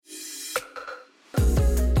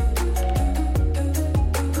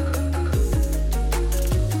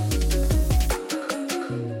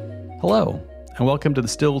Hello, and welcome to the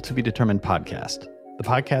Still to Be Determined podcast, the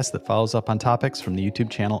podcast that follows up on topics from the YouTube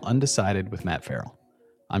channel Undecided with Matt Farrell.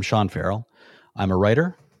 I'm Sean Farrell. I'm a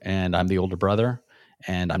writer, and I'm the older brother,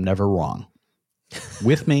 and I'm never wrong.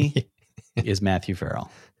 With me is Matthew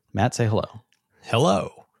Farrell. Matt, say hello.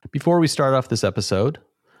 Hello. Before we start off this episode,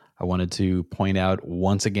 I wanted to point out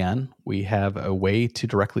once again, we have a way to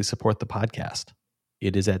directly support the podcast.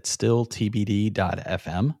 It is at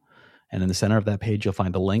stilltbd.fm, and in the center of that page, you'll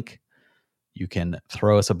find a link. You can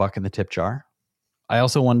throw us a buck in the tip jar. I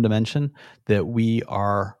also wanted to mention that we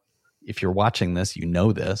are, if you're watching this, you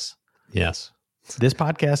know this. Yes. This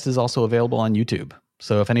podcast is also available on YouTube.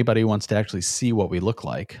 So if anybody wants to actually see what we look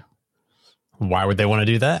like, why would they want to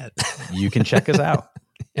do that? You can check us out.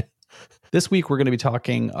 This week, we're going to be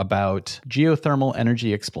talking about geothermal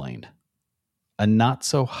energy explained. A not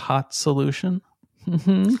so hot solution?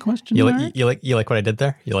 Question mark? You like what I did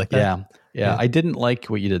there? You like that? Yeah. I didn't like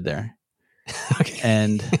what you did there. Okay.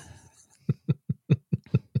 And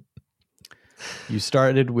you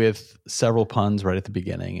started with several puns right at the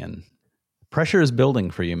beginning, and pressure is building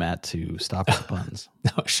for you, Matt, to stop with the puns.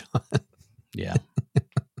 No, Sean. Yeah.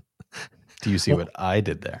 Do you see what I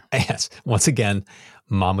did there? Yes. Once again,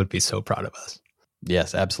 Mom would be so proud of us.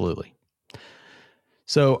 Yes, absolutely.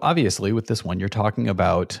 So obviously with this one, you're talking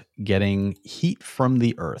about getting heat from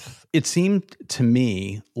the earth. It seemed to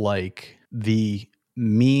me like the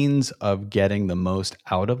means of getting the most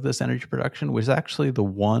out of this energy production was actually the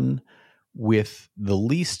one with the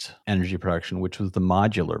least energy production, which was the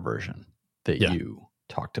modular version that you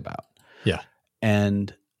talked about. Yeah.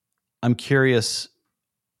 And I'm curious,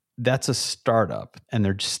 that's a startup and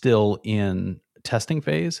they're still in testing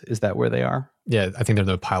phase. Is that where they are? Yeah, I think they're in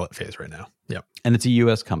the pilot phase right now. Yep. And it's a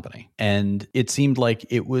US company. And it seemed like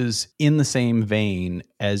it was in the same vein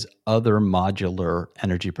as other modular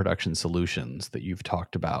energy production solutions that you've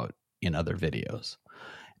talked about in other videos.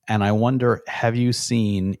 And I wonder, have you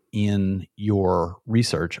seen in your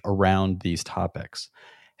research around these topics,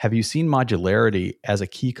 have you seen modularity as a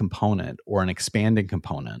key component or an expanding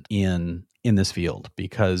component in this field?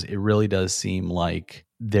 Because it really does seem like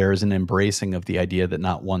there's an embracing of the idea that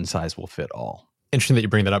not one size will fit all. Interesting that you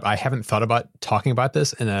bring that up. I haven't thought about talking about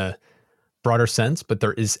this in a broader sense, but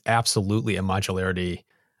there is absolutely a modularity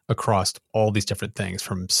across all these different things,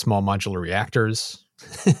 from small modular reactors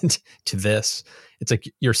to this. It's like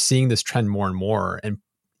you're seeing this trend more and more. And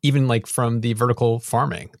even like from the vertical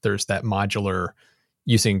farming, there's that modular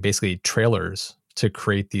using basically trailers to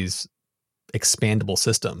create these expandable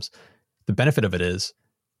systems. The benefit of it is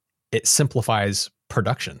it simplifies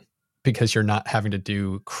production, because you're not having to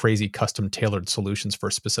do crazy custom tailored solutions for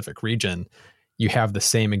a specific region. You have the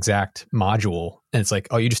same exact module and it's like,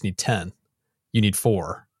 oh, you just need 10, you need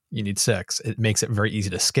 4, you need 6. It makes it very easy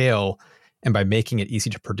to scale. And by making it easy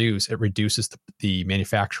to produce, it reduces the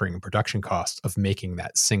manufacturing and production costs of making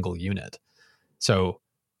that single unit. So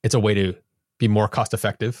it's a way to be more cost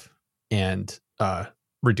effective and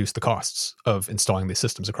reduce the costs of installing these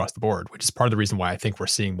systems across the board, which is part of the reason why I think we're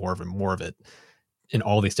seeing more of it in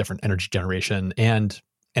all these different energy generation and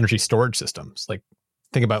energy storage systems. Like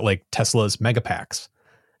think about like Tesla's Megapacks.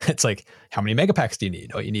 It's like, how many Megapacks do you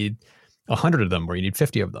need? Oh, you need 100 of them, or you need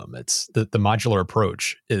 50 of them. It's the modular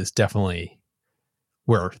approach is definitely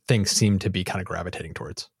where things seem to be kind of gravitating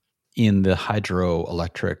towards. In the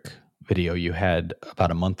hydroelectric video you had about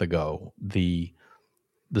a month ago, the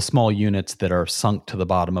small units that are sunk to the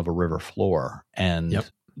bottom of a river floor and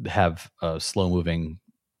have a slow moving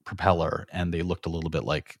propeller, and they looked a little bit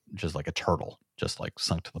like just like a turtle, just like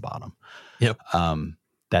sunk to the bottom. Yep.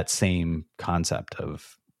 That same concept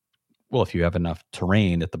of, well, if you have enough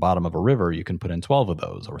terrain at the bottom of a river, you can put in 12 of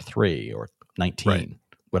those, or 3 or 19,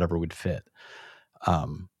 whatever would fit.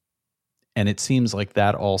 And it seems like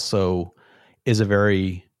that also is a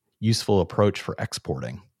very useful approach for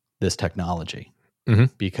exporting this technology,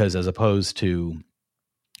 because as opposed to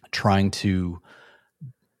trying to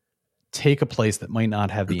take a place that might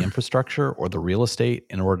not have the infrastructure or the real estate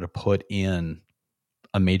in order to put in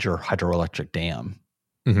a major hydroelectric dam,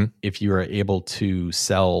 if you are able to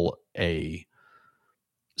sell a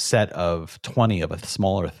set of 20 of a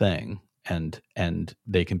smaller thing and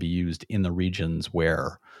they can be used in the regions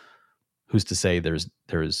where, who's to say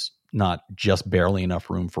there's not just barely enough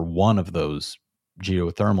room for one of those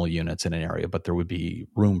geothermal units in an area, but there would be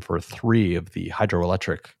room for 3 of the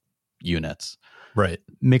hydroelectric units. Right.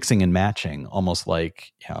 Mixing and matching, almost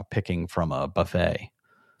like, you know, picking from a buffet.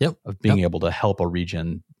 Of being able to help a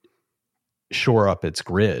region shore up its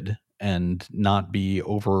grid and not be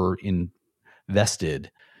over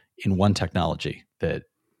invested in one technology that,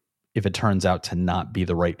 if it turns out to not be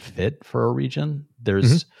the right fit for a region,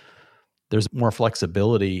 there's there's more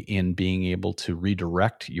flexibility in being able to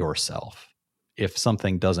redirect yourself. If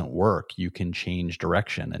something doesn't work, you can change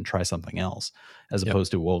direction and try something else, as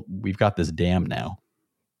opposed to, well, we've got this dam now.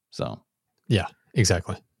 So, yeah,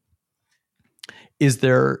 exactly. Is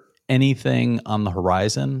there anything on the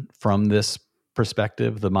horizon from this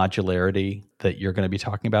perspective, the modularity, that you're going to be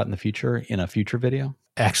talking about in the future, in a future video?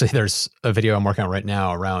 Actually, there's a video I'm working on right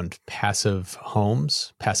now around passive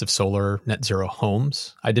homes, passive solar net zero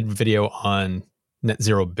homes. I did a video on net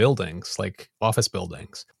zero buildings, like office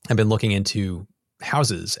buildings. I've been looking into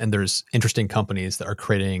houses, and there's interesting companies that are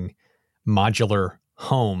creating modular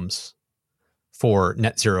homes for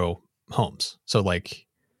net zero homes. So like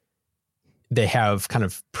they have kind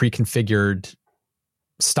of pre-configured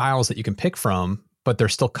styles that you can pick from, but they're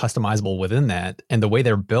still customizable within that. And the way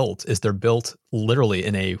they're built is they're built literally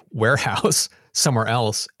in a warehouse somewhere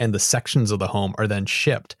else, and the sections of the home are then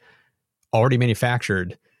shipped, already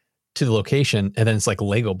manufactured, to the location, and then it's like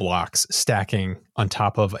Lego blocks stacking on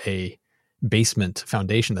top of a basement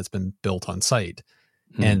foundation that's been built on site.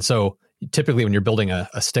 And so typically when you're building a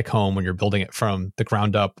stick home, when you're building it from the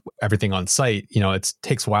ground up, everything on site, it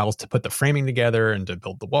takes a while to put the framing together and to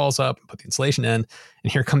build the walls up and put the insulation in.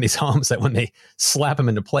 And here come these homes that when they slap them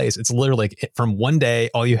into place, it's literally like from one day,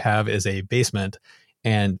 all you have is a basement.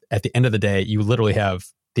 And at the end of the day, you literally have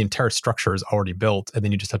the entire structure is already built, and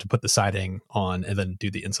then you just have to put the siding on and then do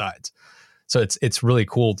the insides. So it's really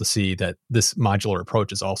cool to see that this modular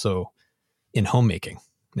approach is also in homemaking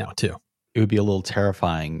now too. It would be a little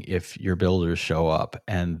terrifying if your builders show up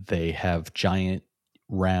and they have giant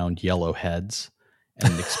round yellow heads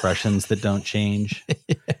and expressions that don't change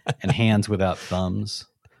and hands without thumbs.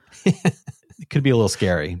 It could be a little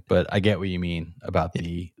scary, but I get what you mean about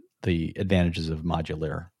the advantages of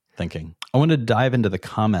modular thinking. I want to dive into the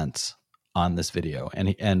comments on this video.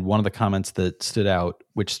 And one of the comments that stood out,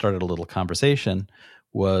 which started a little conversation,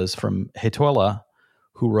 was from Hetola,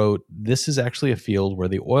 who wrote, "This is actually a field where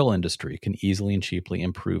the oil industry can easily and cheaply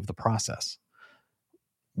improve the process."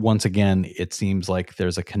 Once again, it seems like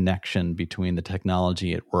there's a connection between the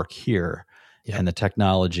technology at work here and the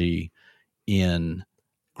technology in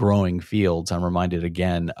growing fields. I'm reminded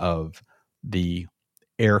again of the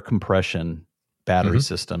air compression battery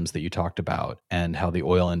systems that you talked about, and how the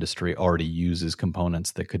oil industry already uses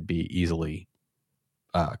components that could be easily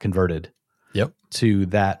converted to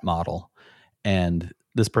that model. And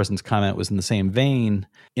this person's comment was in the same vein.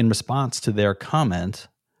 In response to their comment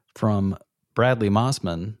from Bradley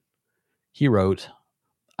Mossman, he wrote,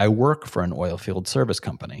 "I work for an oil field service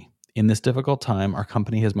company. In this difficult time, our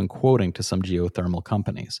company has been quoting to some geothermal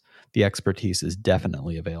companies. The expertise is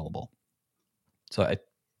definitely available." So I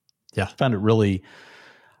found it really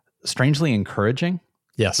strangely encouraging.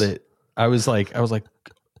 Yes. That I was like,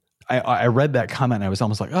 I read that comment and I was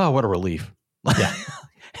almost like, oh, what a relief. Yeah.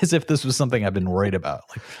 As if this was something I've been worried about.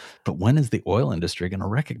 Like, but when is the oil industry going to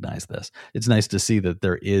recognize this? It's nice to see that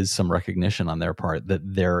there is some recognition on their part that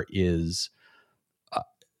there is,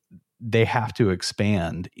 they have to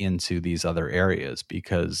expand into these other areas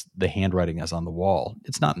because the handwriting is on the wall.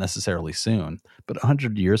 It's not necessarily soon, but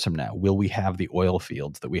 100 years from now, will we have the oil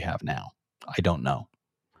fields that we have now? I don't know.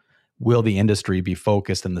 Will the industry be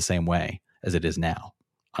focused in the same way as it is now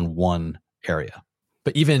on one area?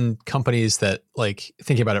 But even companies that, like,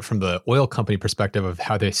 thinking about it from the oil company perspective of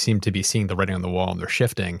how they seem to be seeing the writing on the wall and they're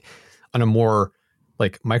shifting, on a more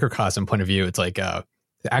like microcosm point of view, it's like the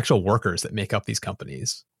actual workers that make up these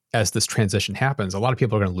companies. As this transition happens, a lot of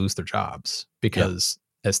people are going to lose their jobs because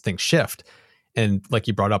as things shift, and like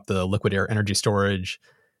you brought up the liquid air energy storage,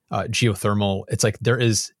 geothermal, it's like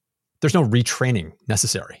there's no retraining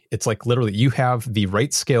necessary. It's like literally you have the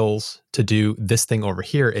right skills to do this thing over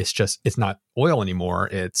here. It's just, it's not oil anymore.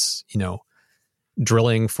 It's,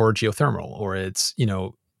 drilling for geothermal, or it's,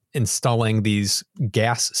 installing these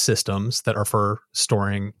gas systems that are for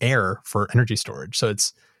storing air for energy storage. So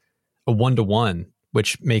it's a one-to-one,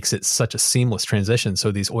 which makes it such a seamless transition.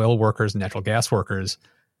 So these oil workers and natural gas workers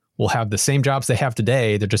will have the same jobs they have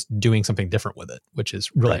today. They're just doing something different with it, which is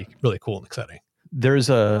really, really cool and exciting. There's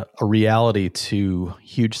a reality to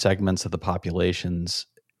huge segments of the populations,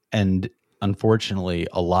 and unfortunately,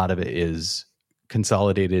 a lot of it is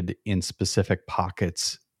consolidated in specific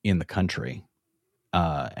pockets in the country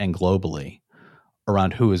and globally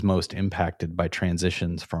around who is most impacted by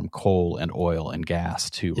transitions from coal and oil and gas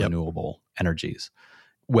to renewable energies,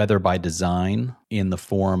 whether by design in the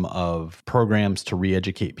form of programs to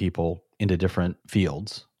re-educate people into different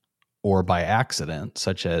fields, or by accident,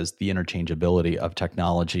 such as the interchangeability of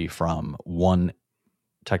technology from one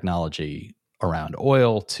technology around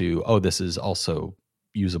oil to, oh, this is also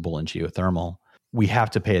usable in geothermal. we have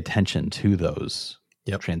to pay attention to those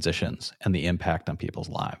Yep. transitions and the impact on people's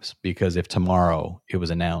lives. Because if tomorrow it was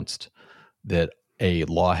announced that a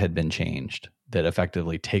law had been changed that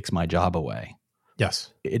effectively takes my job away,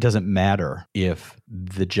 Yes. it doesn't matter if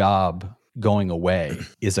the job going away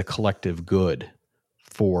is a collective good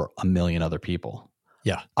for a million other people.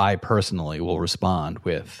 Yeah. I personally will respond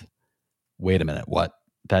with, wait a minute, what?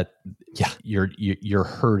 That you're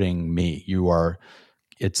hurting me. You're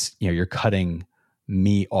cutting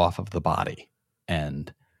me off of the body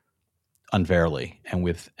and unfairly.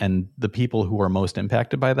 And the people who are most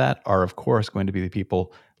impacted by that are, of course, going to be the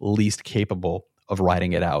people least capable of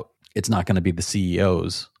riding it out. It's not going to be the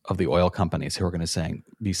CEOs of the oil companies who are going to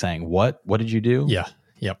be saying, what did you do? Yeah.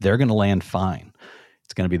 Yep. They're going to land fine.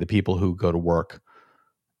 It's going to be the people who go to work,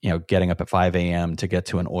 getting up at 5 a.m. to get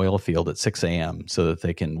to an oil field at 6 a.m. so that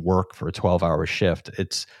they can work for a 12-hour shift.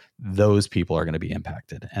 It's those people are going to be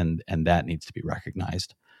impacted, and that needs to be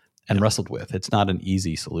recognized and wrestled with. It's not an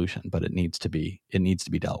easy solution, but it needs to be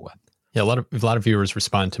dealt with. Yeah, a lot of viewers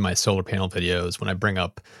respond to my solar panel videos when I bring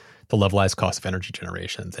up the levelized cost of energy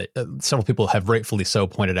generation. Several people have rightfully so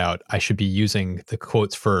pointed out I should be using the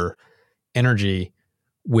quotes for energy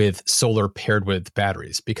with solar paired with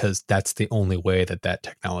batteries, because that's the only way that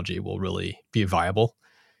technology will really be viable.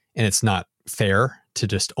 And it's not fair to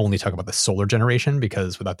just only talk about the solar generation,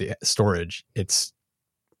 because without the storage, it's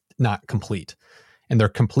not complete. And they're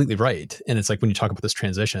completely right. And it's like when you talk about this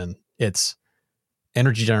transition, it's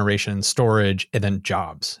energy generation, storage, and then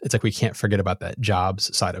jobs. It's like we can't forget about that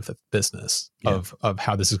jobs side of the business of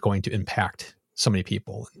how this is going to impact so many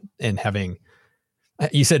people. And having,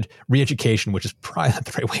 you said re-education, which is probably not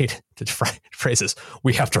the right way to phrase this.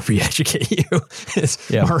 We have to re-educate you. Or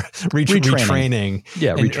retraining.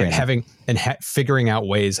 Yeah, retraining. Figuring out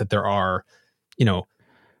ways that there are,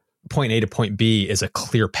 point A to point B is a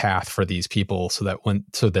clear path for these people, so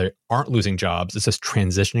they aren't losing jobs. It's just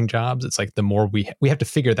transitioning jobs. It's like the more we have to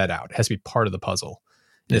figure that out. It has to be part of the puzzle.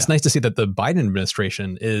 And it's nice to see that the Biden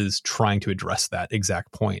administration is trying to address that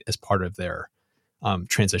exact point as part of their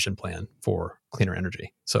transition plan for cleaner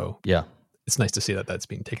energy. So it's nice to see that that's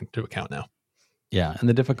being taken into account now. Yeah. And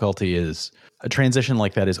the difficulty is a transition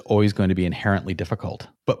like that is always going to be inherently difficult,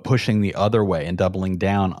 but pushing the other way and doubling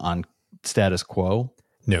down on status quo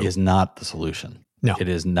is not the solution. No, it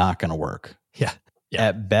is not going to work. Yeah.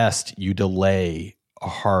 At best, you delay a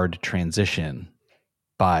hard transition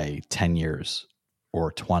by 10 years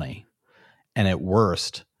or 20. And at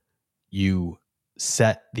worst, you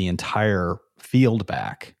set the entire field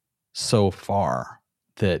back so far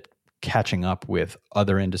that catching up with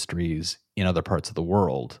other industries in other parts of the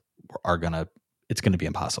world it's going to be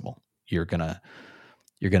impossible. You're going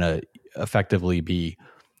to effectively be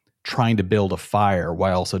trying to build a fire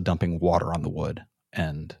while also dumping water on the wood.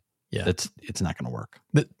 And it's not going to work.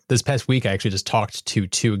 This past week, I actually just talked to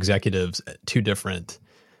two executives at two different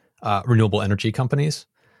renewable energy companies.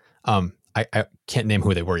 I can't name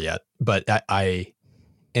who they were yet, but I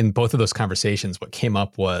in both of those conversations, what came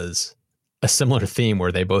up was a similar theme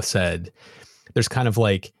where they both said there's kind of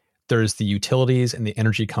like, there's the utilities and the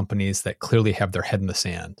energy companies that clearly have their head in the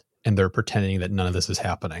sand and they're pretending that none of this is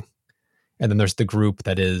happening. And then there's the group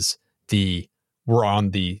that is we're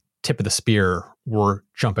on the tip of the spear, we're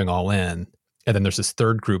jumping all in. And then there's this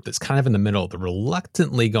third group that's kind of in the middle, they're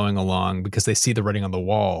reluctantly going along because they see the writing on the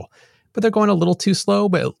wall, but they're going a little too slow,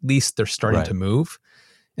 but at least they're starting to move.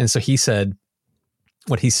 And so he said,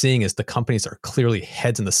 what he's seeing is the companies are clearly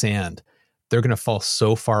heads in the sand. They're going to fall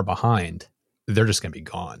so far behind, they're just going to be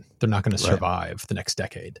gone. They're not going to survive the next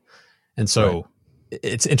decade. And so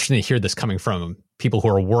it's interesting to hear this coming from people who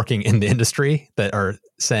are working in the industry that are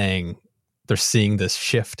saying they're seeing this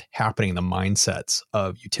shift happening in the mindsets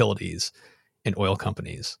of utilities and oil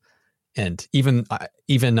companies. And even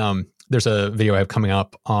there's a video I have coming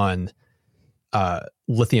up on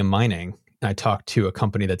lithium mining. And I talked to a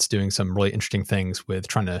company that's doing some really interesting things with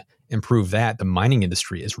trying to improve that. The mining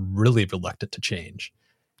industry is really reluctant to change.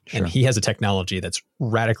 Sure. And he has a technology that's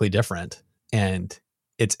radically different. And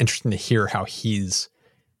it's interesting to hear how he's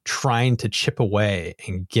trying to chip away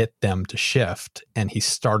and get them to shift. And he's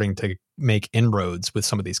starting to make inroads with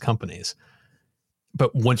some of these companies.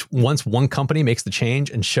 But once one company makes the change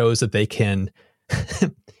and shows that they can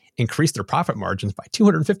increase their profit margins by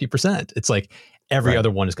 250%, it's like every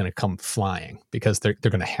other one is going to come flying because they're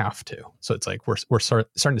going to have to. So it's like we're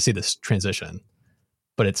starting to see this transition,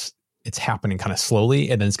 but it's happening kind of slowly,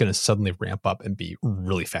 and then it's going to suddenly ramp up and be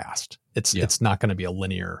really fast. It's not going to be a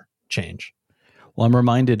linear change. Well, I'm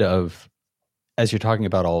reminded of, as you're talking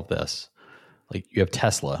about all of this, like you have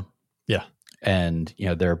Tesla. Yeah. And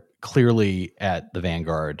they're clearly at the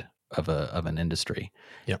vanguard of an industry.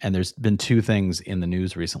 Yep. And there's been two things in the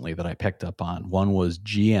news recently that I picked up on. One was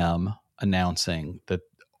GM announcing that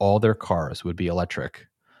all their cars would be electric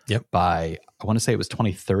by, I want to say it was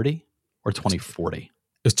 2030 or 2040. It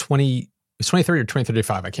was 2030 or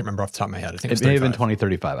 2035. I can't remember off the top of my head. I think it may have been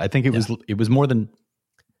 2035. I think it was more than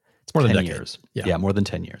it's more than 10 decade. years. Yeah, more than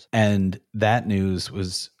 10 years. And that news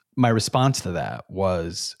was, my response to that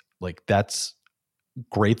was like, that's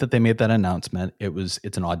great that they made that announcement.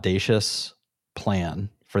 It's an audacious plan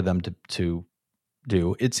for them to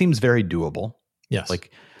do. It seems very doable. Yes.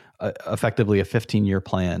 Like effectively a 15-year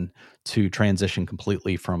plan to transition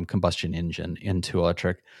completely from combustion engine into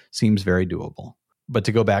electric seems very doable. But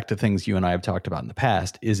to go back to things you and I have talked about in the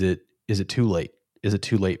past, is it too late? Is it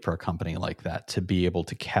too late for a company like that to be able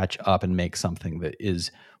to catch up and make something that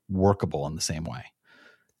is workable in the same way?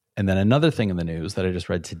 And then another thing in the news that I just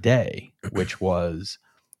read today, which was,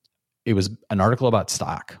 it was an article about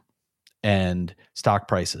stock and stock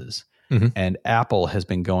prices. Mm-hmm. And Apple has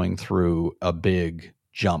been going through a big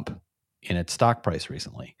jump in its stock price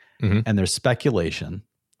recently. Mm-hmm. And there's speculation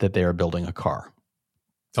that they are building a car.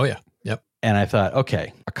 Oh, yeah. Yep. And I thought,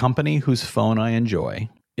 okay, a company whose phone I enjoy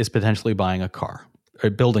is potentially buying a car or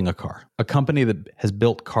building a car. A company that has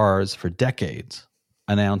built cars for decades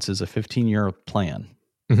announces a 15-year plan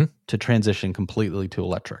to transition completely to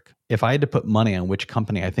electric. If I had to put money on which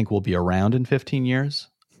company I think will be around in 15 years,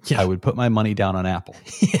 I would put my money down on Apple.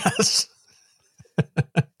 Yes.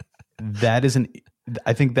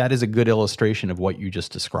 I think that is a good illustration of what you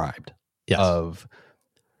just described. Yes. Of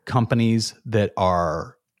companies that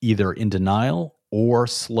are either in denial or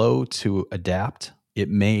slow to adapt. It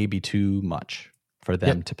may be too much for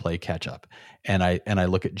them to play catch up. And I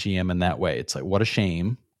look at GM in that way. It's like, what a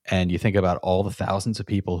shame. And you think about all the thousands of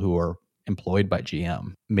people who are employed by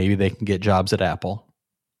GM. Maybe they can get jobs at Apple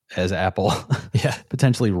as Apple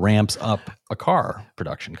potentially ramps up a car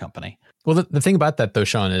production company. Well, the thing about that though,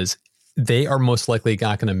 Sean, is they are most likely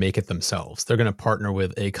not going to make it themselves. They're going to partner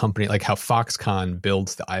with a company like how Foxconn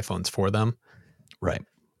builds the iPhones for them. Right.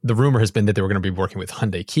 The rumor has been that they were going to be working with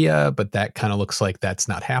Hyundai Kia, but that kind of looks like that's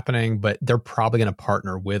not happening. But they're probably going to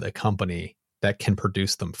partner with a company that can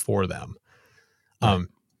produce them for them. Right.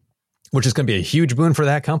 Which is going to be a huge boon for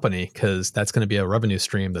that company because that's going to be a revenue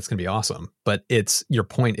stream that's going to be awesome. But your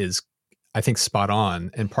point is, I think, spot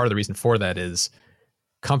on. And part of the reason for that is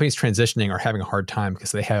companies transitioning are having a hard time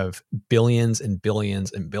because they have billions and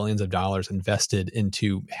billions and billions of dollars invested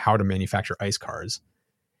into how to manufacture ICE cars.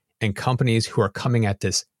 And companies who are coming at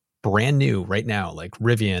this brand new right now, like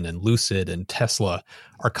Rivian and Lucid and Tesla,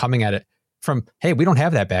 are coming at it from, hey, we don't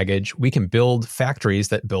have that baggage. We can build factories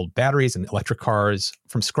that build batteries and electric cars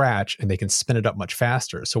from scratch, and they can spin it up much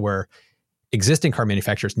faster. So where existing car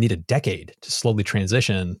manufacturers need a decade to slowly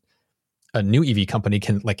transition, a new EV company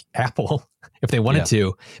can, like Apple, if they wanted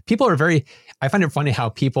to. People are I find it funny how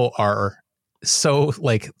people are so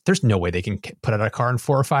like, there's no way they can put out a car in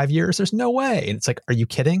 4 or 5 years. There's no way. And it's like, are you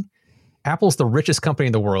kidding? Apple's the richest company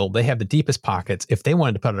in the world. They have the deepest pockets. If they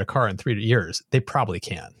wanted to put out a car in 3 years, they probably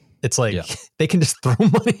can. It's like they can just throw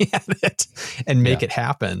money at it and make it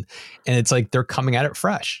happen. And it's like they're coming at it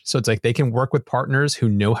fresh. So it's like they can work with partners who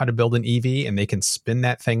know how to build an EV and they can spin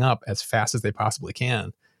that thing up as fast as they possibly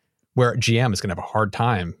can, where GM is going to have a hard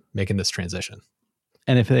time making this transition.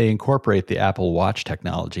 And if they incorporate the Apple Watch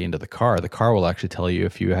technology into the car will actually tell you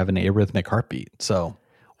if you have an arrhythmic heartbeat. So,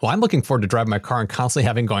 well, I'm looking forward to driving my car and constantly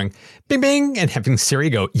having going bing, bing, and having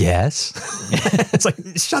Siri go, yes. It's like,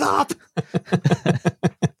 shut up.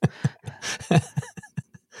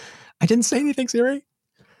 I didn't say anything, Siri.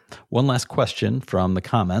 One last question from the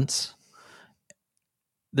comments.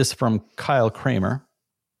 This from Kyle Kramer.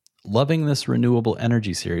 Loving this renewable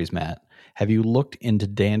energy series, Matt. Have you looked into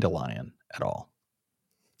Dandelion at all?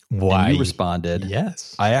 Why? And you responded,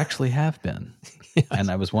 yes. I actually have been. Yes.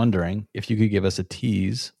 And I was wondering if you could give us a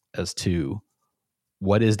tease as to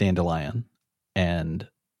what is Dandelion and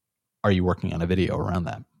are you working on a video around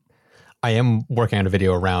that? I am working on a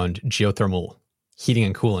video around geothermal heating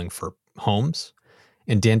and cooling for homes.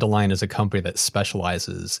 And Dandelion is a company that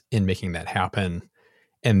specializes in making that happen.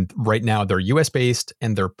 And right now they're US based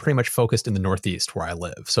and they're pretty much focused in the Northeast where I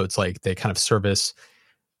live. So it's like they kind of service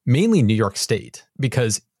mainly New York State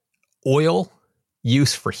because oil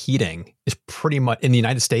use for heating is pretty much in the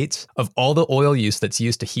United States of all the oil use that's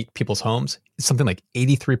used to heat people's homes, something like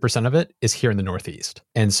 83% of it is here in the Northeast.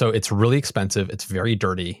 And so it's really expensive. It's very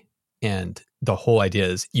dirty. And the whole idea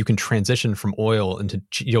is you can transition from oil into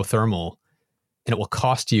geothermal and it will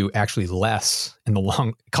cost you actually less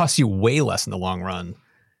costs you way less in the long run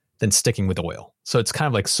than sticking with oil. So it's kind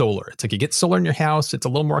of like solar. It's like you get solar in your house. It's a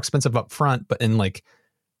little more expensive up front, but in like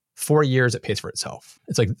 4 years, it pays for itself.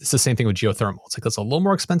 It's the same thing with geothermal. It's like, it's a little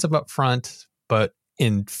more expensive up front, but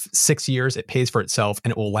in 6 years, it pays for itself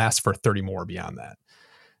and it will last for 30 more beyond that.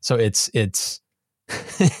 So it's it's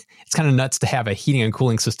kind of nuts to have a heating and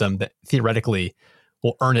cooling system that theoretically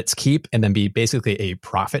will earn its keep and then be basically a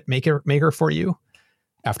profit maker for you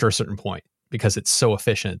after a certain point, because it's so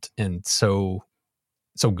efficient and so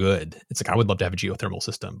good. It's like, I would love to have a geothermal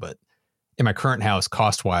system, but in my current house,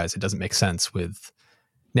 cost-wise, it doesn't make sense. With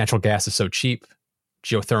natural gas is so cheap,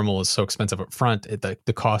 geothermal is so expensive up front.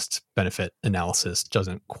 The cost-benefit analysis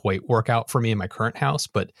doesn't quite work out for me in my current house.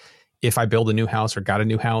 But if I build a new house or got a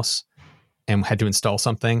new house and had to install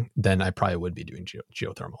something, then I probably would be doing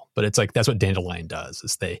geothermal. But it's like, that's what Dandelion does,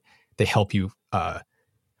 is they help you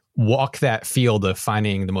walk that field of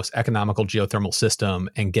finding the most economical geothermal system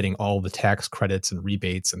and getting all the tax credits and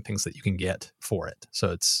rebates and things that you can get for it.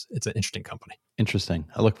 So it's an interesting company. Interesting.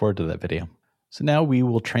 I look forward to that video. So now we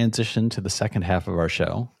will transition to the second half of our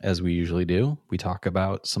show. As we usually do, we talk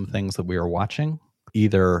about some things that we are watching,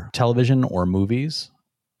 either television or movies.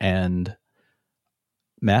 And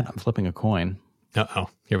Matt, I'm flipping a coin. Uh-oh.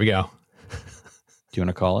 Here we go. Do you want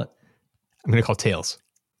to call it? I'm going to call tails.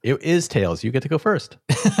 It is tails. You get to go first.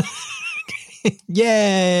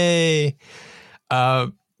 Yay! There's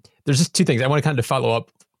just two things. I want to kind of follow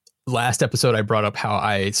up. Last episode, I brought up how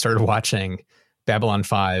I started watching Babylon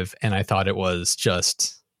 5, and I thought it was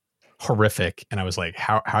just horrific. And I was like,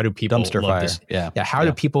 how do people Dumpster love fire. this? Yeah. How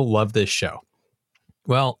do people love this show?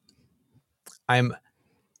 Well, I'm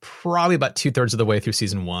probably about 2/3 of the way through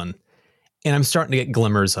season 1, and I'm starting to get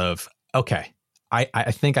glimmers of, okay,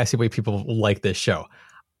 I think I see why people like this show.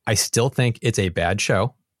 I still think it's a bad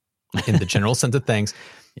show in the general sense of things.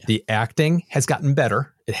 Yeah. The acting has gotten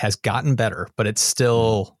better. It has gotten better, but it's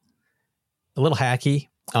still a little hacky.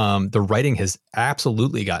 The writing has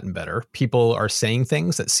absolutely gotten better. People are saying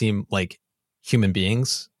things that seem like human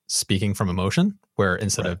beings speaking from emotion, where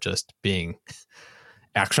instead of just being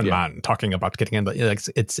action man talking about getting in,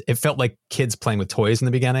 it felt like kids playing with toys in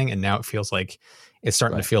the beginning, and now it feels like it's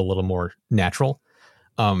starting to feel a little more natural.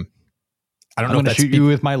 I don't know if that's shoot you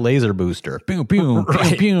with my laser booster. Boom, boom,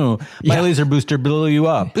 boom, boom. My laser booster blow you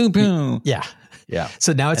up. Boom, boom. Yeah. Yeah.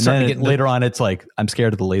 So now it's starting to get later on. It's like, I'm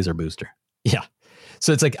scared of the laser booster. Yeah.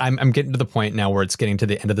 So it's like, I'm getting to the point now where it's getting to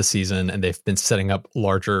the end of the season, and they've been setting up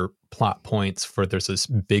larger plot points for, there's this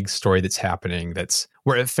big story that's happening. That's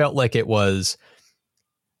where it felt like it was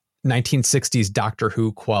 1960s Doctor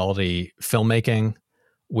Who quality filmmaking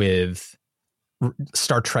with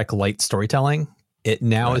Star Trek light storytelling. It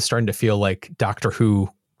now is starting to feel like Doctor Who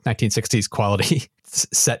 1960s quality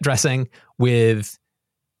set dressing with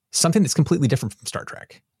something that's completely different from Star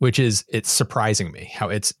Trek, which is, it's surprising me how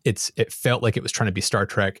it felt like it was trying to be Star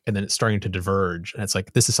Trek, and then it's starting to diverge, and it's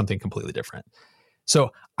like, this is something completely different.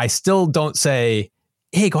 So I still don't say,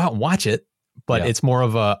 hey, go out and watch it, but it's more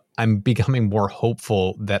of I'm becoming more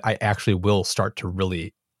hopeful that I actually will start to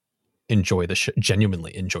really enjoy the show,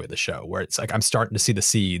 genuinely enjoy the show, where it's like, I'm starting to see the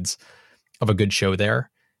seeds of a good show there.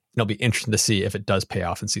 And it'll be interesting to see if it does pay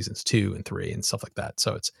off in seasons 2 and 3 and stuff like that.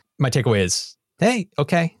 So it's, my takeaway is, hey,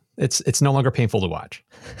 okay, it's no longer painful to watch.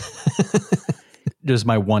 Just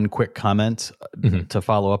my one quick comment to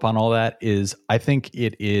follow up on all that is, I think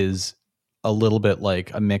it is a little bit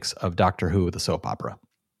like a mix of Doctor Who with a soap opera.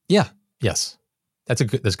 Yeah. Yes. That's a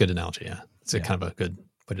good analogy. Yeah. It's kind of a good way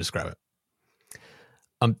to describe it.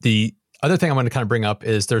 The other thing I want to kind of bring up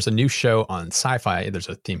is there's a new show on Sci-Fi. There's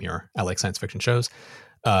a theme here. I like science fiction shows.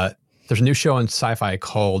 There's a new show on Sci-Fi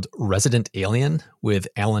called Resident Alien with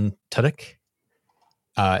Alan Tudyk.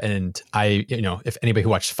 And if anybody who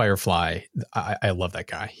watched Firefly, I love that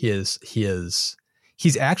guy. He's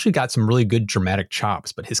actually got some really good dramatic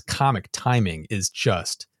chops, but his comic timing is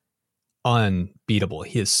just unbeatable.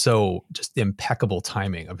 He is so just impeccable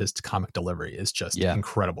timing of his comic delivery is just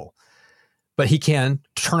incredible. But he can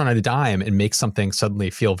turn on a dime and make something suddenly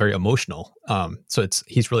feel very emotional. So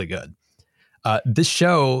he's really good. This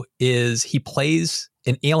show is, he plays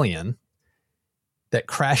an alien that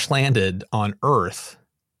crash landed on Earth,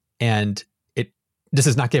 and this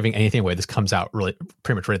is not giving anything away. This comes out really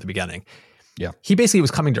pretty much right at the beginning. Yeah. He basically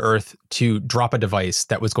was coming to Earth to drop a device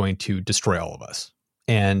that was going to destroy all of us.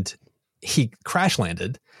 And he crash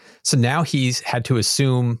landed. So now he's had to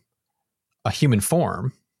assume a human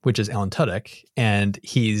form, which is Alan Tudyk, and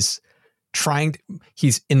he's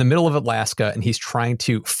in the middle of Alaska, and he's trying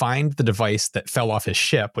to find the device that fell off his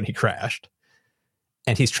ship when he crashed.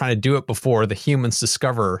 And he's trying to do it before the humans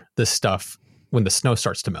discover this stuff when the snow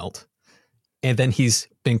starts to melt. And then he's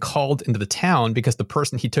been called into the town because the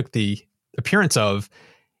person he took the appearance of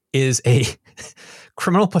is a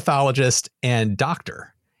criminal pathologist and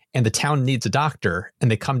doctor. and the town needs a doctor,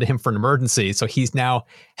 and they come to him for an emergency. So he's now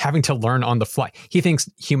having to learn on the fly. He thinks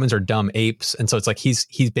humans are dumb apes, and so it's like he's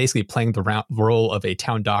basically playing the role of a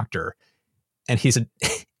town doctor. And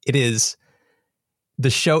the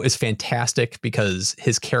show is fantastic because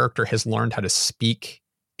his character has learned how to speak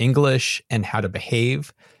English and how to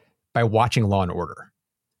behave by watching Law and Order.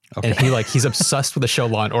 Okay. And he's obsessed with the show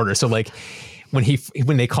Law and Order. So like when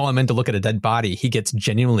they call him in to look at a dead body, he gets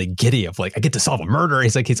genuinely giddy of like, I get to solve a murder.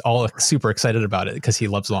 He's all super excited about it because he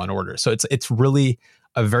loves Law and Order. So it's really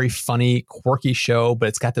a very funny, quirky show, but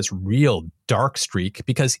it's got this real dark streak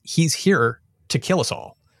because he's here to kill us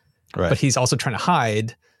all. Right. But he's also trying to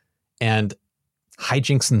hide, and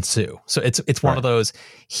hijinks ensue. So it's one of those,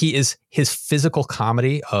 his physical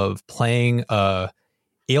comedy of playing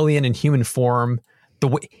alien in human form,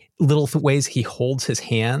 little ways he holds his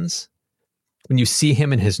hands. When you see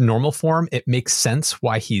him in his normal form, it makes sense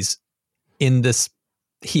why he's in this.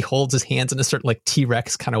 He holds his hands in a certain like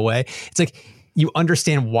T-Rex kind of way. It's like you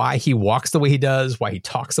understand why he walks the way he does, why he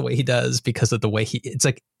talks the way he does, because of the way it's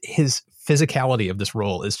like his physicality of this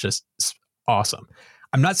role is just awesome.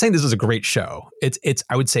 I'm not saying this is a great show.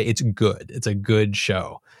 I would say it's good. It's a good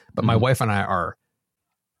show. But my wife and I are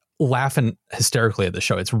laughing hysterically at the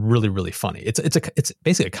show. It's really, really funny. It's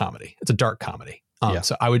basically a comedy. It's a dark comedy.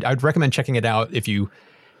 So I'd recommend checking it out. If you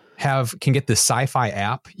can get the Sci-Fi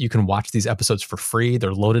app, you can watch these episodes for free.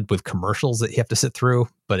 They're loaded with commercials that you have to sit through,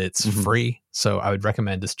 but it's free. So I would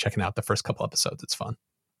recommend just checking out the first couple episodes. It's fun.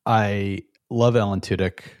 I love Alan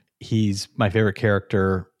Tudyk. He's my favorite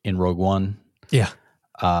character in Rogue One. Yeah.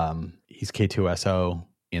 He's K2SO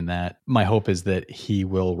in that. My hope is that he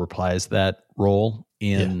will reprise that role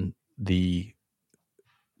in the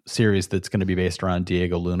series that's going to be based around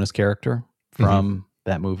Diego Luna's character from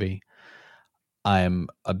that movie. I'm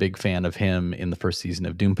a big fan of him in the first season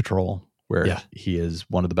of Doom Patrol, where he is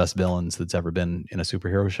one of the best villains that's ever been in a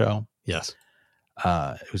superhero show. Yes.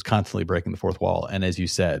 It was constantly breaking the fourth wall. And as you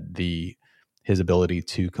said, his ability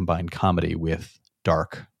to combine comedy with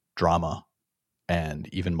dark drama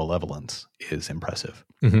and even malevolence is impressive.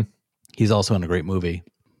 He's also in a great movie,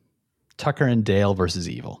 Tucker and Dale versus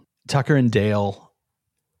Evil. Tucker and Dale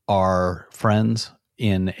are friends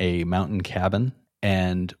in a mountain cabin,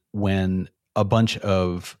 and when a bunch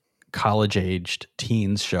of college-aged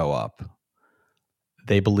teens show up,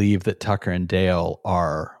 they believe that Tucker and Dale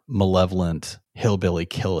are malevolent hillbilly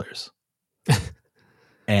killers.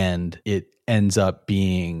 And it ends up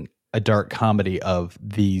being a dark comedy of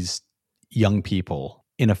these young people,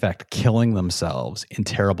 in effect, killing themselves in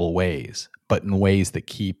terrible ways, but in ways that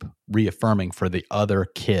keep reaffirming for the other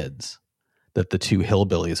kids that the two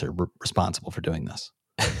hillbillies are responsible for doing this.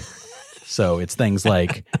 So it's things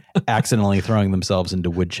like accidentally throwing themselves into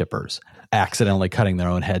wood chippers, accidentally cutting their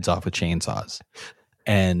own heads off with chainsaws.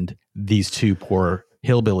 And these two poor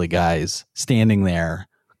hillbilly guys standing there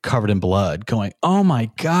covered in blood going, oh my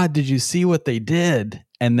God, did you see what they did?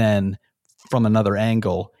 And then from another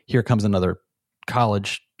angle, here comes another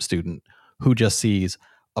college student who just sees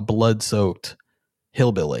a blood-soaked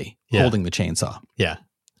hillbilly holding the chainsaw. Yeah.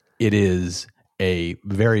 It is a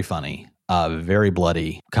very funny, very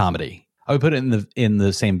bloody comedy. I would put it in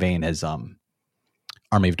the same vein as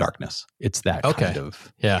Army of Darkness. It's that kind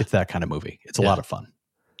of it's that kind of movie. It's a lot of fun.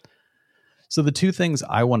 So the two things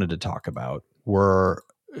I wanted to talk about were,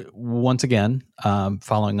 once again,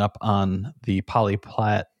 following up on the Polly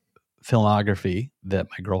Platt filmography that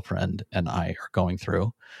my girlfriend and I are going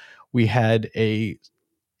through. We had a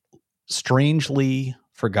strangely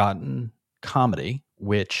forgotten comedy,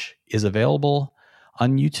 which is available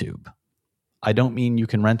on YouTube. I don't mean you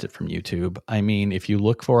can rent it from YouTube. I mean, if you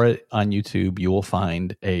look for it on YouTube, you will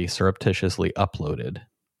find a surreptitiously uploaded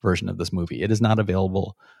version of this movie. It is not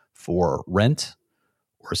available for rent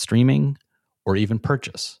or streaming or even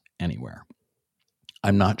purchase anywhere.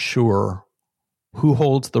 I'm not sure who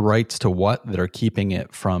holds the rights to what that are keeping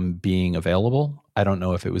it from being available. I don't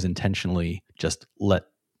know if it was intentionally just let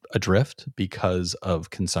adrift because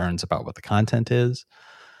of concerns about what the content is,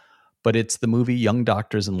 but it's the movie Young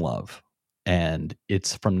Doctors in Love. And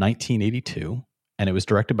it's from 1982, and it was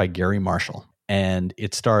directed by Gary Marshall. And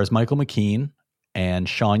it stars Michael McKean and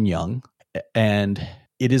Sean Young. And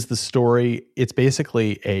it is the story. It's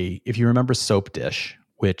basically if you remember Soap Dish,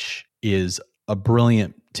 which is a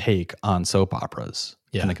brilliant take on soap operas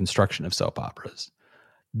and the construction of soap operas.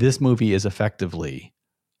 This movie is effectively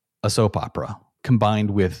a soap opera combined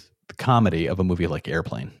with the comedy of a movie like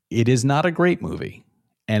Airplane. It is not a great movie.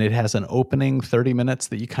 And it has an opening 30 minutes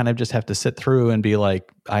that you kind of just have to sit through and be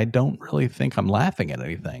like, I don't really think I'm laughing at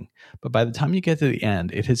anything. But by the time you get to the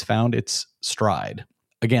end, it has found its stride.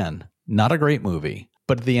 Again, not a great movie,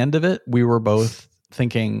 But at the end of it, we were both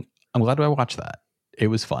thinking, I'm glad I watched that. It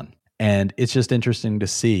was fun. And it's just interesting to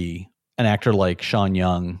see an actor like Sean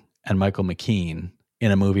Young and Michael McKean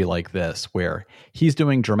in a movie like this, where he's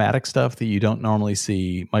doing dramatic stuff that you don't normally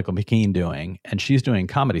see Michael McKean doing, and she's doing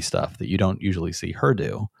comedy stuff that you don't usually see her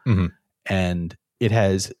do. Mm-hmm. And it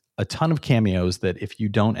has a ton of cameos that if you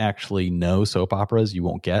don't actually know soap operas, you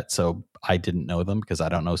won't get. So I didn't know them because I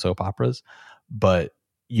don't know soap operas, but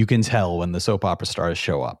you can tell when the soap opera stars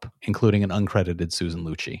show up, including an uncredited Susan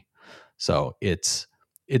Lucci. So it's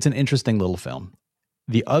an interesting little film.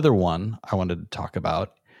 The other one I wanted to talk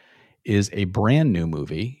about is a brand new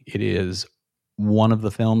movie. It is one of the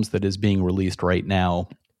films that is being released right now,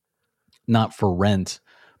 not for rent,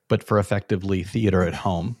 but for effectively theater at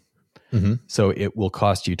home. Mm-hmm. So it will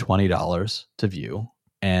cost you $20 to view.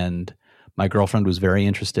 And my girlfriend was very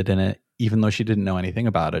interested in it, even though she didn't know anything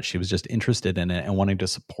about it. She was just interested in it and wanting to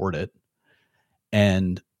support it.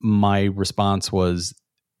 And my response was,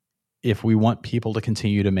 if we want people to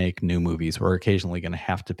continue to make new movies, we're occasionally going to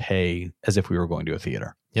have to pay as if we were going to a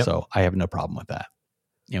theater. Yep. So I have no problem with that.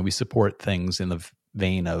 You know, we support things in the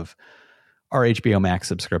vein of our HBO Max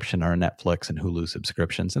subscription, our Netflix and Hulu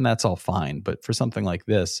subscriptions, and that's all fine. But for something like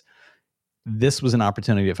this was an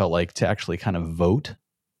opportunity, it felt like, to actually kind of vote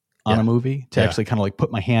on a movie, to actually kind of like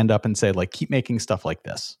put my hand up and say, like, keep making stuff like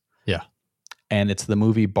this. Yeah. And it's the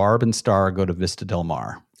movie Barb and Star Go to Vista Del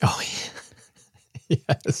Mar. Oh, yeah.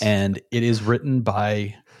 Yes. And it is written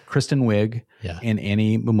by Kristen Wiig and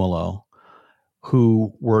Annie Mumolo,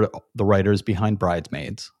 who were the writers behind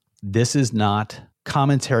Bridesmaids. This is not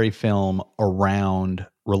commentary film around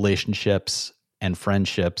relationships and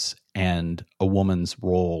friendships and a woman's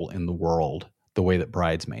role in the world the way that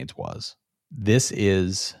Bridesmaids was.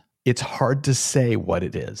 It's hard to say what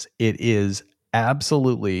it is. It is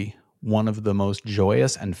absolutely one of the most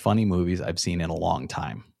joyous and funny movies I've seen in a long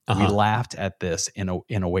time. We laughed at this in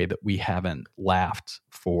a way that we haven't laughed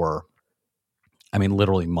for,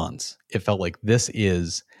 literally months. It felt like this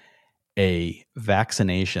is a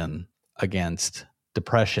vaccination against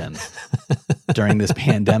depression during this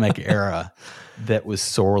pandemic era that was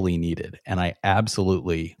sorely needed. And I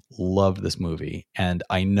absolutely loved this movie. And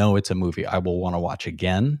I know it's a movie I will want to watch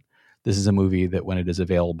again. This is a movie that when it is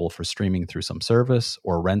available for streaming through some service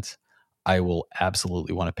or rent, I will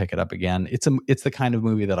absolutely want to pick it up again. It's the kind of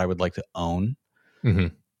movie that I would like to own. Mm-hmm.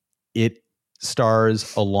 It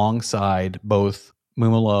stars alongside both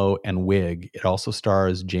Mumolo and Wiig. It also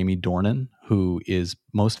stars Jamie Dornan, who is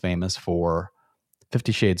most famous for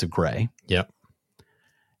 50 Shades of Grey. Yep.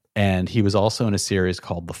 And he was also in a series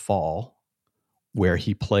called The Fall, where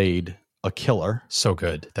he played a killer. So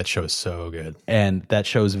good. That show's so good. And that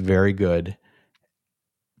show's very good.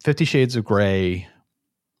 50 Shades of Grey,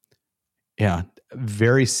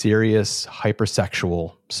 very serious,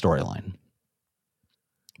 hypersexual storyline.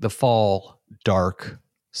 The Fall, dark,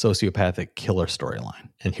 sociopathic killer storyline.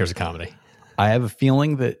 And here's a comedy. I have a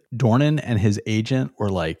feeling that Dornan and his agent were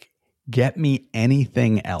like, get me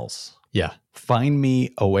anything else. Yeah. Find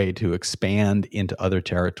me a way to expand into other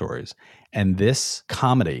territories. And this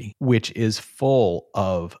comedy, which is full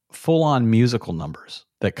of full-on musical numbers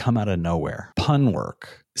that come out of nowhere, pun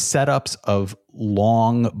work, setups of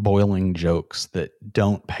long boiling jokes that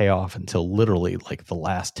don't pay off until literally like the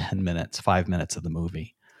last 10 minutes, 5 minutes of the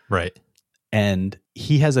movie. Right. And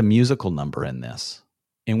he has a musical number in this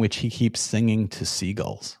in which he keeps singing to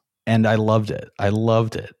seagulls. And I loved it.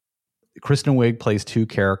 Kristen Wiig plays two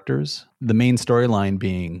characters. The main storyline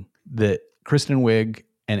being that Kristen Wiig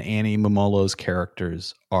and Annie Mumolo's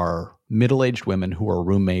characters are middle-aged women who are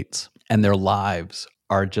roommates, and their lives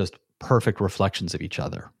are just perfect reflections of each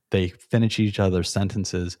other. They finish each other's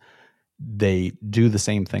sentences. They do the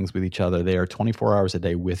same things with each other. They are 24 hours a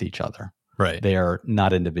day with each other. Right. They are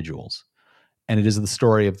not individuals. And it is the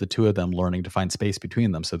story of the two of them learning to find space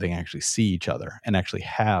between them so they can actually see each other and actually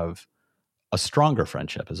have a stronger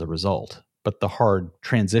friendship as a result. But the hard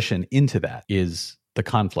transition into that is the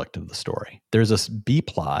conflict of the story. There's a B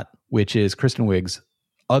plot, which is Kristen Wiig's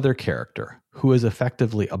other character, who is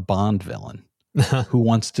effectively a Bond villain who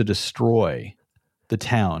wants to destroy the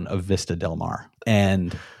town of Vista Del Mar.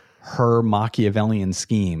 And her Machiavellian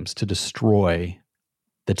schemes to destroy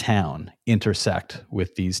the town intersect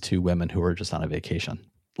with these two women who are just on a vacation.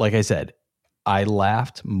 Like I said, I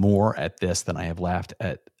laughed more at this than I have laughed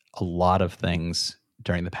at a lot of things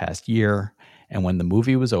during the past year. And when the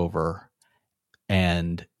movie was over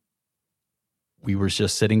and we were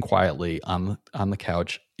just sitting quietly on the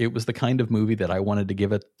couch, it was the kind of movie that I wanted to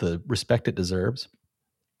give it the respect it deserves.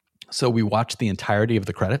 So we watched the entirety of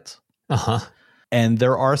the credits. And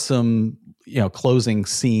there are some, closing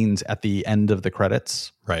scenes at the end of the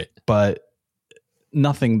credits. Right. But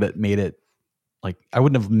nothing that made it like I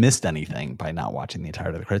wouldn't have missed anything by not watching the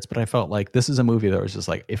entirety of the credits. But I felt like this is a movie that was just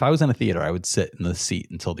like, if I was in a theater, I would sit in the seat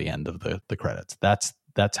until the end of the credits. That's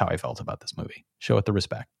how I felt about this movie. Show it the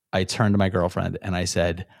respect. I turned to my girlfriend and I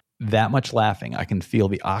said, that much laughing, I can feel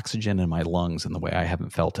the oxygen in my lungs in the way I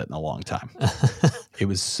haven't felt it in a long time. It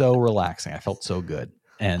was so relaxing. I felt so good.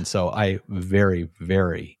 And so I very,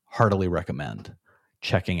 very heartily recommend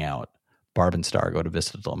checking out Barb and Star Go to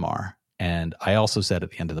Vista Del Mar. And I also said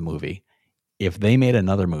at the end of the movie, if they made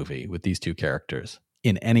another movie with these two characters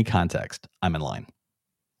in any context, I'm in line.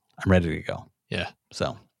 I'm ready to go. Yeah.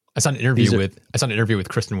 So I saw an interview with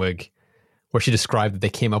Kristen Wiig where she described that they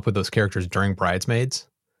came up with those characters during Bridesmaids.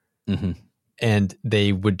 Mm-hmm. And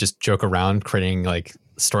they would just joke around creating like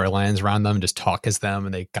storylines around them, just talk as them,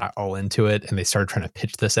 and they got all into it. And they started trying to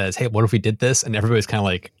pitch this as, hey, what if we did this? And everybody was kind of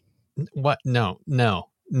like, what? No.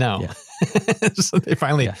 Yeah. So they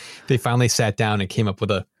finally sat down and came up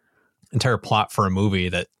with a entire plot for a movie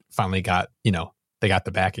that finally got, they got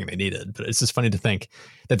the backing they needed. But it's just funny to think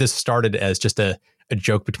that this started as just a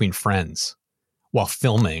joke between friends while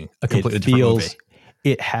filming a completely different movie.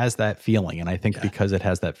 It has that feeling. And I think because it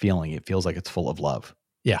has that feeling, it feels like it's full of love.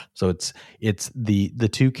 Yeah. So it's the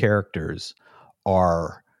two characters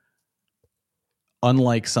are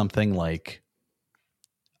unlike something like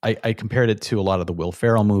I compared it to a lot of the Will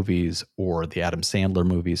Ferrell movies or the Adam Sandler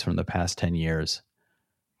movies from the past 10 years.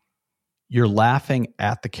 You're laughing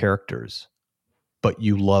at the characters, but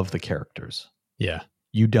you love the characters. Yeah.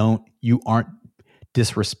 You aren't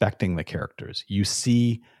disrespecting the characters. You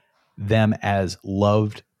see them as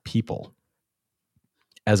loved people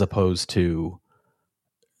as opposed to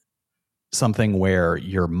something where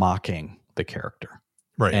you're mocking the character.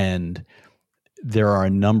 Right. And there are a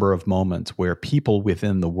number of moments where people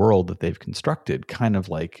within the world that they've constructed kind of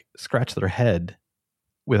like scratch their head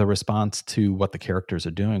with a response to what the characters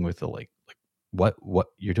are doing with the like what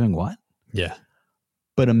you're doing what? Yeah.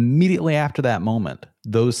 But immediately after that moment,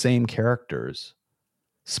 those same characters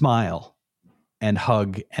smile and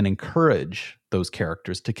hug and encourage those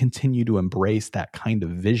characters to continue to embrace that kind of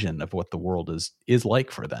vision of what the world is like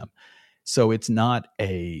for them. So it's not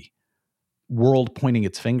a world pointing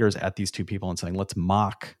its fingers at these two people and saying, let's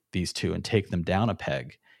mock these two and take them down a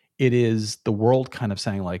peg. It is the world kind of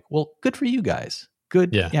saying like, well, good for you guys.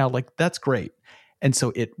 Good. Yeah. Like that's great. And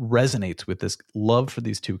so it resonates with this love for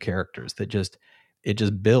these two characters that it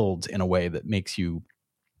just builds in a way that makes you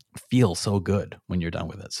feel so good when you're done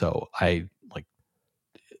with it. So I like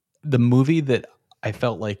the movie that I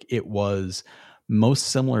felt like it was most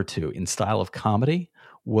similar to in style of comedy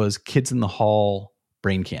was Kids in the Hall,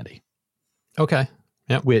 Brain Candy. Okay.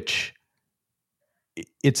 Yeah. Which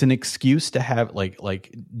it's an excuse to have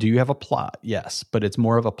like, do you have a plot? Yes. But it's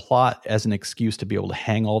more of a plot as an excuse to be able to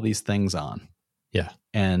hang all these things on. Yeah.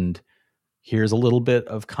 And here's a little bit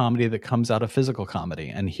of comedy that comes out of physical comedy.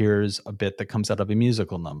 And here's a bit that comes out of a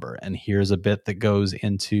musical number. And here's a bit that goes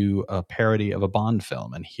into a parody of a Bond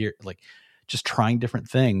film. And here, like just trying different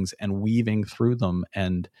things and weaving through them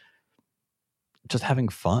and just having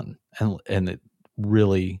fun. And it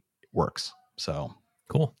really works. So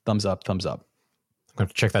cool. Thumbs up. I'm going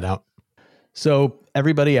to check that out. So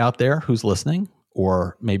everybody out there who's listening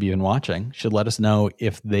or maybe even watching should let us know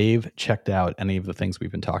if they've checked out any of the things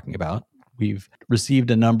we've been talking about. We've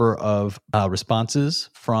received a number of responses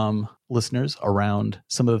from listeners around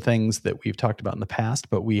some of the things that we've talked about in the past,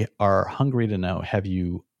 but we are hungry to know, have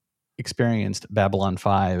you experienced Babylon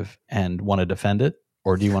 5 and want to defend it?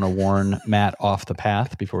 Or do you want to warn Matt off the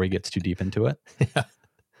path before he gets too deep into it? Yeah.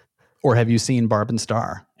 Or have you seen Barb and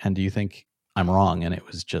Star? And do you think I'm wrong and it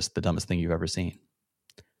was just the dumbest thing you've ever seen?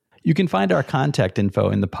 You can find our contact info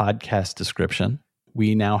in the podcast description.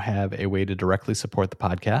 We now have a way to directly support the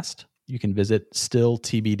podcast. You can visit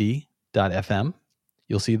stilltbd.fm.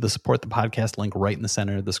 You'll see the support the podcast link right in the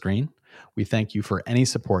center of the screen. We thank you for any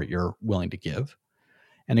support you're willing to give.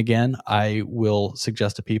 And again, I will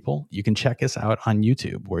suggest to people, you can check us out on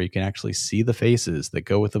YouTube where you can actually see the faces that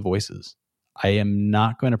go with the voices. I am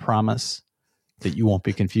not going to promise that you won't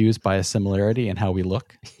be confused by a similarity in how we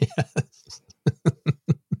look. Yes.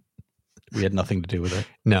 We had nothing to do with it.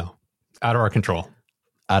 No. Out of our control.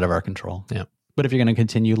 Out of our control. Yeah. But if you're going to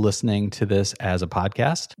continue listening to this as a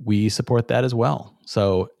podcast, we support that as well.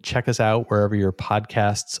 So check us out wherever your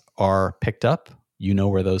podcasts are picked up. You know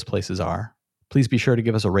where those places are. Please be sure to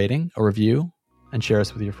give us a rating, a review, and share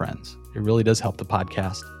us with your friends. It really does help the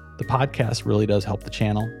podcast. The podcast really does help the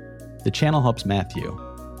channel. The channel helps Matthew,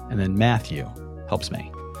 and then Matthew helps me.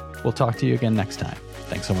 We'll talk to you again next time.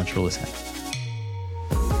 Thanks so much for listening.